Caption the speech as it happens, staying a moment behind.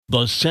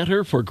The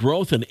Center for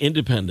Growth and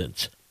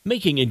Independence,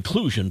 making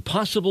inclusion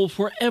possible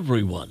for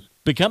everyone.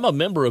 Become a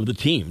member of the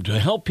team to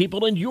help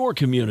people in your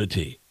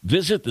community.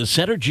 Visit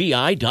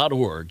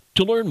thecentergi.org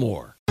to learn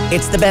more.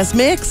 It's the best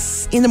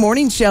mix in the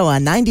morning show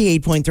on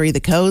 98.3 The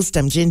Coast.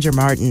 I'm Ginger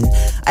Martin.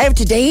 I have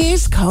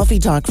today's coffee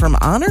talk from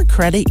Honor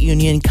Credit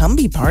Union. Come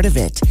be part of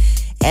it.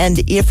 And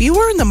if you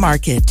are in the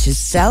market to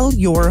sell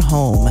your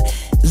home,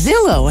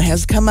 Zillow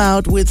has come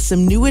out with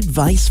some new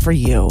advice for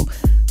you.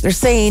 They're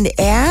saying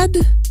add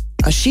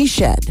a she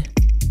shed.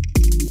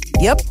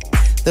 Yep.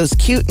 Those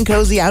cute and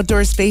cozy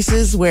outdoor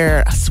spaces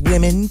where us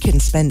women can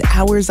spend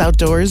hours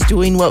outdoors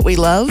doing what we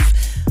love.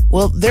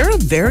 Well, they're a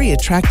very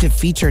attractive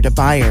feature to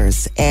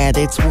buyers, and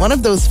it's one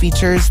of those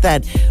features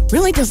that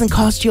really doesn't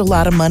cost you a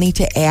lot of money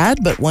to add,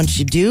 but once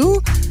you do,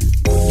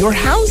 your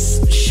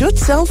house should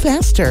sell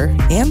faster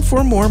and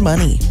for more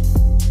money.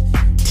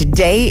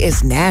 Today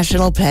is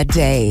National Pet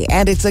Day,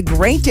 and it's a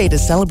great day to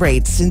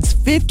celebrate since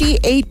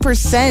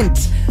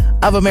 58%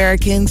 of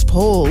Americans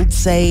polled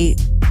say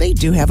they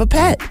do have a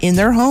pet in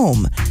their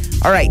home.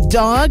 All right,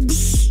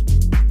 dogs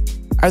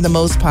are the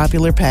most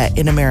popular pet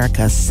in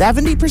America.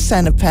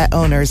 70% of pet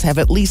owners have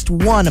at least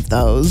one of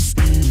those.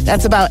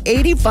 That's about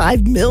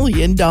 85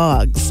 million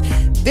dogs.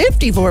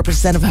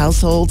 54% of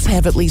households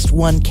have at least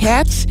one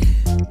cat,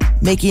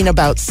 making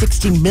about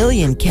 60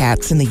 million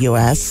cats in the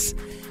U.S.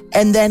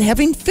 And then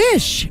having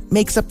fish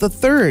makes up the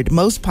third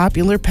most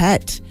popular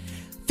pet.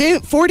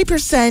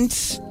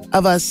 40%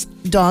 of us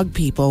dog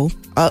people,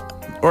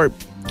 or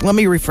let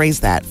me rephrase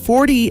that,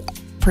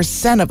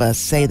 40% of us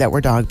say that we're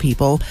dog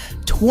people.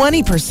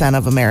 20%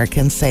 of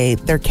Americans say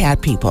they're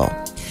cat people.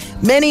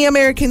 Many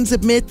Americans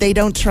admit they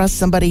don't trust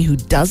somebody who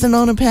doesn't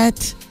own a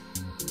pet.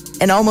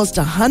 And almost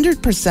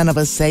 100% of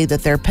us say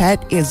that their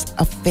pet is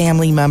a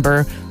family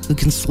member who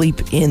can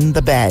sleep in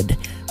the bed.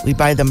 We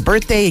buy them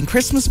birthday and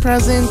Christmas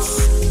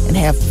presents and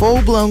have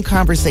full-blown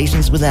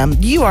conversations with them.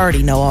 You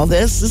already know all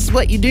this. This is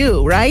what you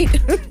do, right?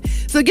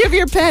 So give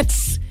your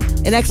pets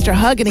an extra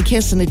hug and a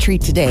kiss and a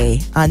treat today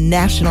on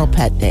National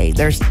Pet Day.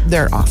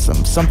 They're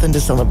awesome. Something to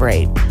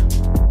celebrate.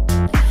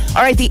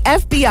 All right, the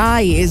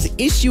FBI is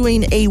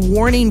issuing a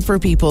warning for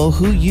people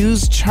who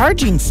use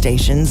charging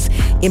stations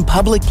in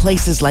public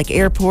places like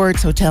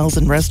airports, hotels,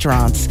 and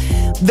restaurants.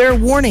 They're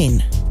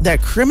warning that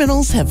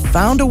criminals have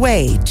found a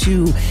way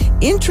to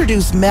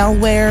introduce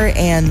malware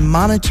and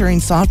monitoring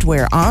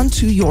software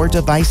onto your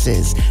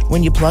devices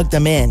when you plug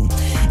them in.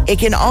 It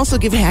can also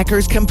give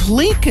hackers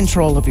complete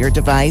control of your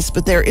device,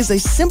 but there is a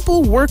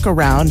simple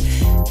workaround.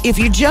 If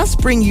you just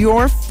bring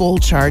your full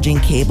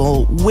charging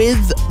cable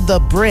with the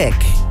brick,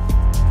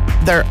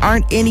 there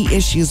aren't any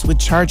issues with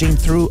charging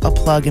through a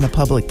plug in a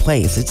public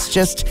place. It's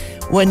just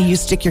when you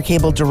stick your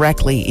cable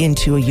directly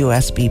into a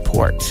USB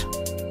port.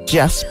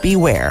 Just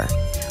beware.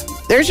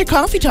 There's your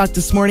coffee talk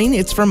this morning.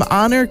 It's from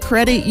Honor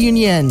Credit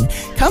Union.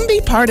 Come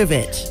be part of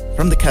it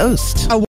from the coast.